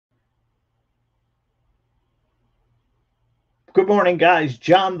Good morning, guys.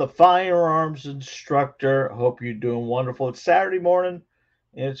 John, the firearms instructor. Hope you're doing wonderful. It's Saturday morning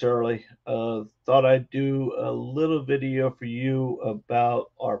and it's early. Thought I'd do a little video for you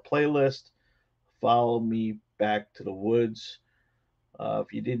about our playlist. Follow me back to the woods.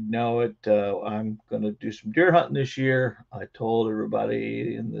 If you didn't know it, I'm going to do some deer hunting this year. I told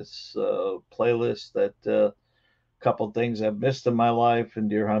everybody in this playlist that a couple things I've missed in my life, and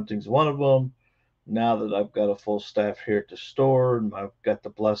deer hunting's one of them. Now that I've got a full staff here at the store and I've got the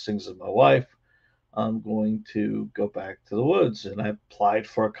blessings of my wife, I'm going to go back to the woods. And I applied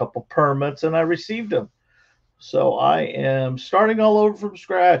for a couple permits and I received them. So I am starting all over from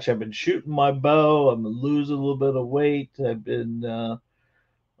scratch. I've been shooting my bow. I'm losing a little bit of weight. I've been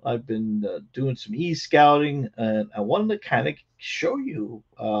doing some e-scouting, and I wanted to kind of show you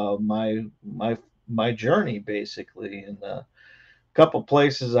my journey basically. And couple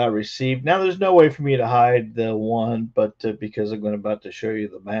places I received. Now, there's no way for me to hide the one, but because I'm about to show you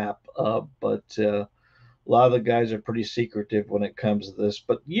the map. But a lot of the guys are pretty secretive when it comes to this.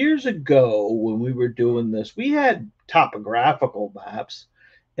 But years ago, when we were doing this, we had topographical maps,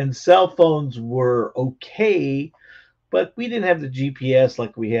 and cell phones were okay, but we didn't have the GPS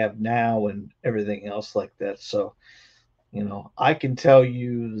like we have now and everything else like that. So, I can tell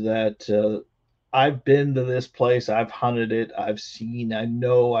you that I've been to this place. I've hunted it. I've seen. I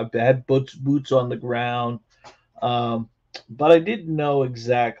know. I've had boots on the ground, um, but I didn't know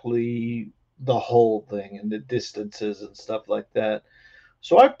exactly the whole thing and the distances and stuff like that.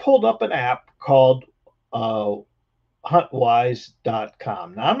 So I pulled up an app called uh,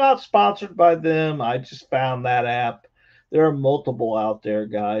 huntwise.com. Now, I'm not sponsored by them. I just found that app. There are multiple out there,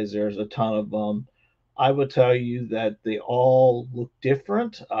 guys. There's a ton of them. I would tell you that they all look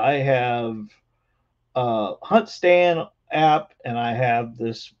different. I have Hunt Stand app, and I have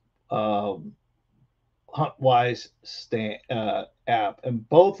this um, Huntwise stand, app, and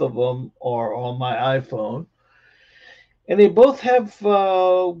both of them are on my iPhone, and they both have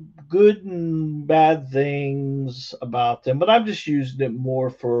good and bad things about them. But I'm just using it more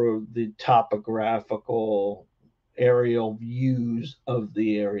for the topographical aerial views of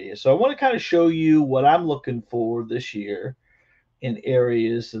the area. So I want to kind of show you what I'm looking for this year in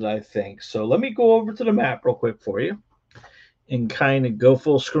areas that I think. So let me go over to the map real quick for you and kind of go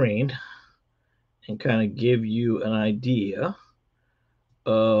full screen and kind of give you an idea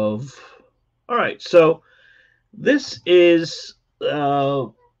of. All right, so this is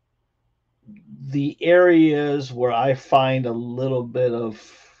the areas where I find a little bit of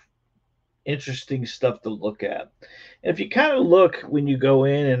interesting stuff to look at. And if you kind of look when you go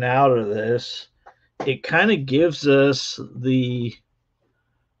in and out of this, it kind of gives us the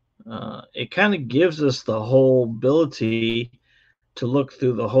whole ability to look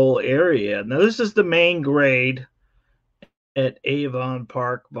through the whole area. Now, this is the main grade at Avon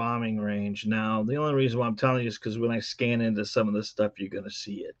Park Bombing Range. Now, the only reason why I'm telling you is because when I scan into some of this stuff, you're going to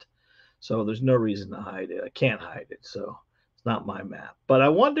see it. So there's no reason to hide it. I can't hide it. So it's not my map. But I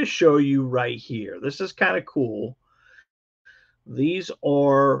wanted to show you right here. This is kind of cool. These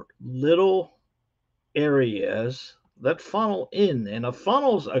are little areas that funnel in, and a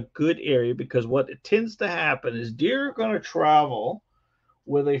funnel's a good area because what it tends to happen is deer are going to travel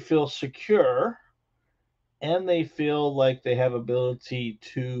where they feel secure and they feel like they have ability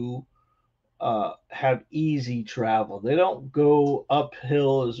to have easy travel. They don't go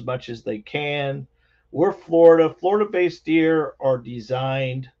uphill as much as they can. We're Florida-based deer are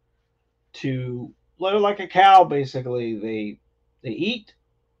designed to, like a cow basically. They eat,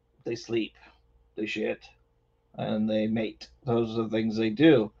 they sleep, they shit, and they mate. Those are the things they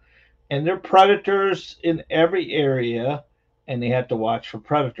do. And they're predators in every area, and they have to watch for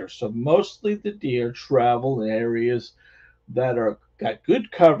predators. So mostly the deer travel in areas that are got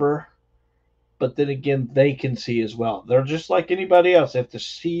good cover, but then again, they can see as well. They're just like anybody else. They have to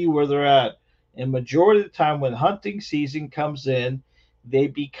see where they're at. And majority of the time, when hunting season comes in, they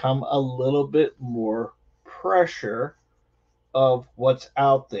become a little bit more pressure of what's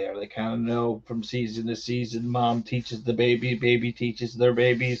out there. They kind of know from season to season. Mom teaches the baby, baby teaches their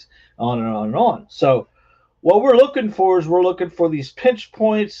babies, on and on and on. So what we're looking for is we're looking for these pinch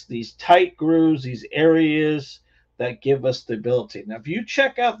points, these tight grooves, these areas that give us stability. Now, if you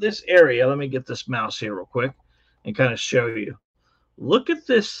check out this area, let me get this mouse here real quick and kind of show you. Look at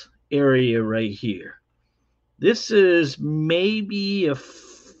this area right here. This is maybe a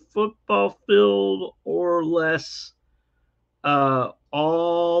football field or less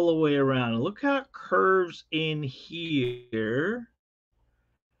all the way around. And look how it curves in here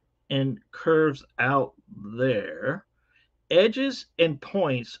and curves out there. Edges and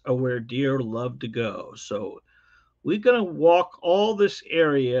points are where deer love to go. So we're going to walk all this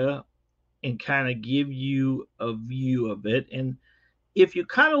area and kind of give you a view of it. And if you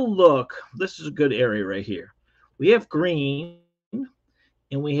kind of look, this is a good area right here. We have green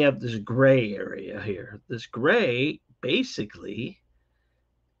and we have this gray area here. This gray basically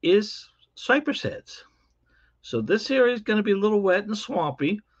is cypress heads. So this area is going to be a little wet and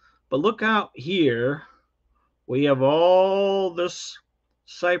swampy, but look out here. We have all this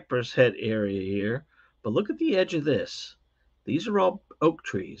cypress head area here, but look at the edge of this. These are all oak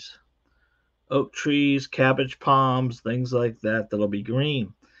trees, cabbage palms, things like that that'll be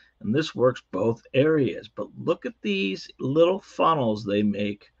green. And this works both areas. But look at these little funnels they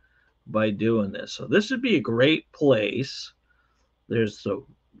make by doing this. So this would be a great place. There's the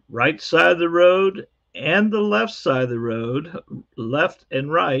right side of the road and the left side of the road, left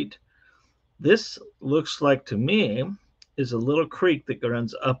and right. This looks like to me is a little creek that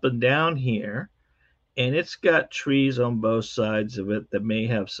runs up and down here, and it's got trees on both sides of it that may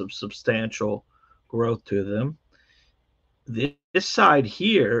have some substantial growth to them. This side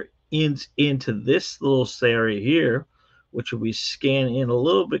here ends into this little area here, which if we scan in a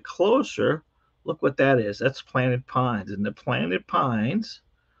little bit closer, look what that is. That's planted pines. And the planted pines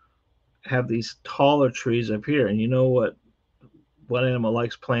have these taller trees up here. And you know what animal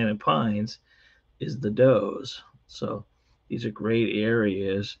likes planted pines is the does. So these are great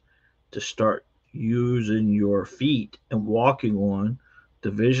areas to start using your feet and walking on to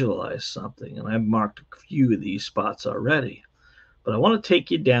visualize something. And I've marked a few of these spots already. But I want to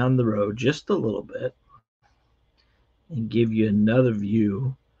take you down the road just a little bit and give you another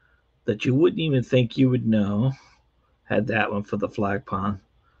view that you wouldn't even think you would know. Had that one for the flag pond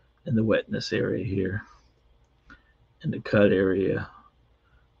and the wetness area here and the cut area.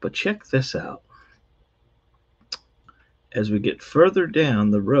 But check this out. As we get further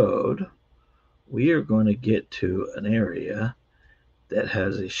down the road, we are going to get to an area that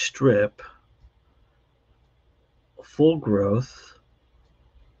has a strip, full growth,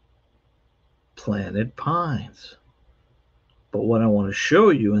 planted pines. But what I want to show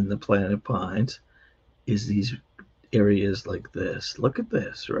you in the planted pines is these areas like this. Look at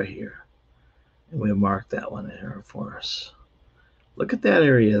this right here. And we marked that one there for us. Look at that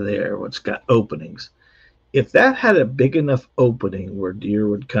area there, what's got openings. If that had a big enough opening where deer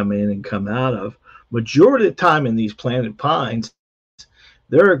would come in and come out of, majority of the time in these planted pines,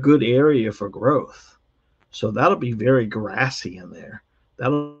 they're a good area for growth. So that'll be very grassy in there.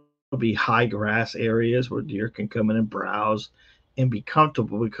 That'll be high grass areas where deer can come in and browse and be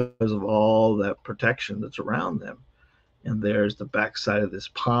comfortable because of all that protection that's around them. And there's the backside of this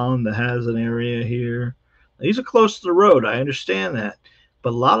pond that has an area here. These are close to the road. I understand that.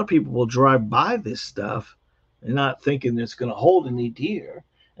 But a lot of people will drive by this stuff and not thinking it's going to hold any deer.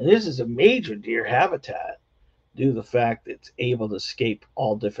 And this is a major deer habitat due to the fact that it's able to escape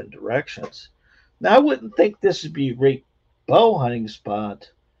all different directions. Now, I wouldn't think this would be a great bow hunting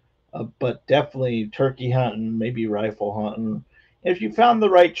spot, but definitely turkey hunting, maybe rifle hunting. If you found the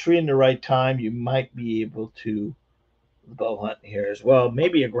right tree in the right time, you might be able to bow hunting here as well.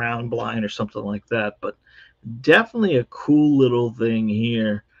 Maybe a ground blind or something like that, but definitely a cool little thing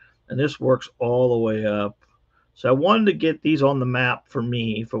here. And this works all the way up. So I wanted to get these on the map for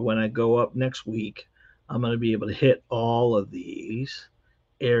me for when I go up next week. I'm going to be able to hit all of these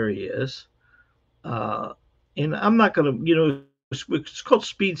areas. And I'm not going to, it's called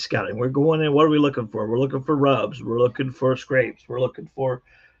speed scouting. We're going in. What are we looking for? We're looking for rubs. We're looking for scrapes. We're looking for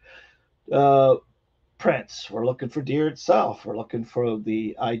prints. We're looking for deer itself. We're looking for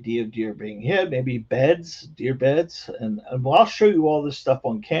the idea of deer being hid, maybe beds, deer beds. And I'll show you all this stuff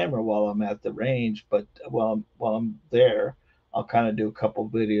on camera while I'm at the range. But while I'm there, I'll kind of do a couple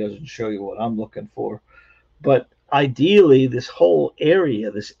videos and show you what I'm looking for. But ideally, this whole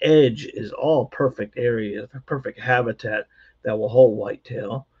area, this edge, is all perfect area, perfect habitat that will hold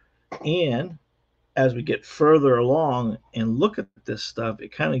whitetail. And as we get further along and look at this stuff,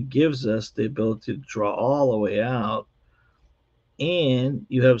 it kind of gives us the ability to draw all the way out. And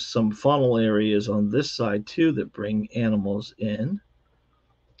you have some funnel areas on this side too that bring animals in.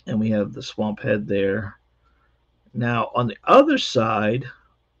 And we have the swamp head there. Now on the other side,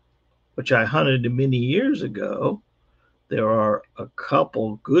 which I hunted many years ago, there are a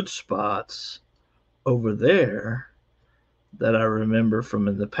couple good spots over there that I remember from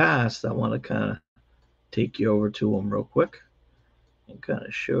in the past. I want to kind of take you over to them real quick and kind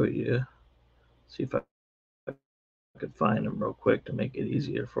of show you. See if I could find them real quick to make it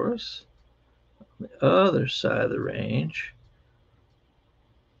easier for us. On the other side of the range,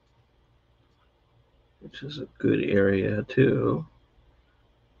 which is a good area too,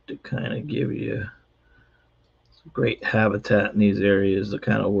 to kind of give you It's a great habitat in these areas to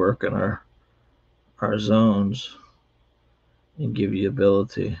kind of work in our zones and give you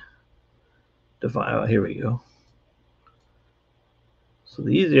ability to find. Oh, here we go. So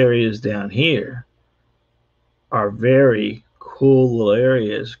these areas down here are very cool little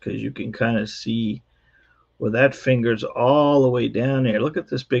areas because you can kind of see where that finger's all the way down there. Look at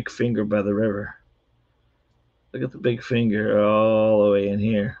this big finger by the river. Look at the big finger all the way in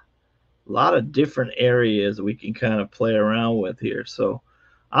here. A lot of different areas we can kind of play around with here. So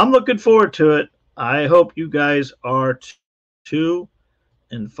I'm looking forward to it. I hope you guys are too,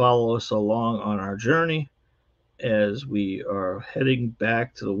 and follow us along on our journey as we are heading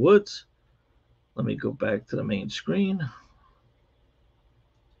back to the woods. Let me go back to the main screen.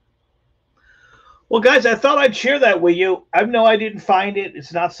 Well, guys, I thought I'd share that with you. I know I didn't find it.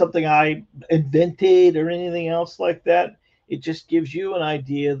 It's not something I invented or anything else like that. It just gives you an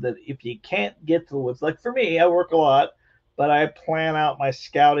idea that if you can't get to the woods, like for me, I work a lot, but I plan out my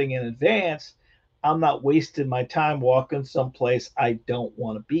scouting in advance. I'm not wasting my time walking someplace I don't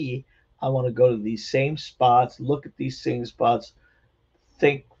want to be. I want to go to these same spots, look at these same spots,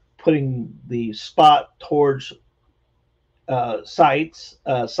 think putting the spot towards signs,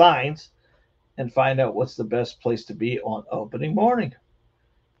 and find out what's the best place to be on opening morning.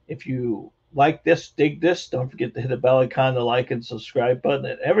 If you like this, dig this, don't forget to hit the bell icon, the like and subscribe button.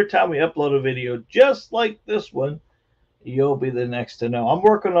 And every time we upload a video just like this one, you'll be the next to know. I'm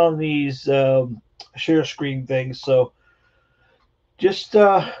working on these share screen things, so just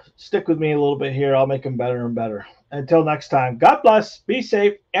stick with me a little bit here. I'll make them better and better. Until next time, God bless, be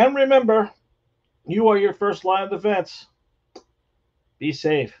safe, and remember, you are your first line of defense. Be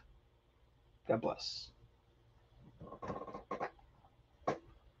safe. God bless.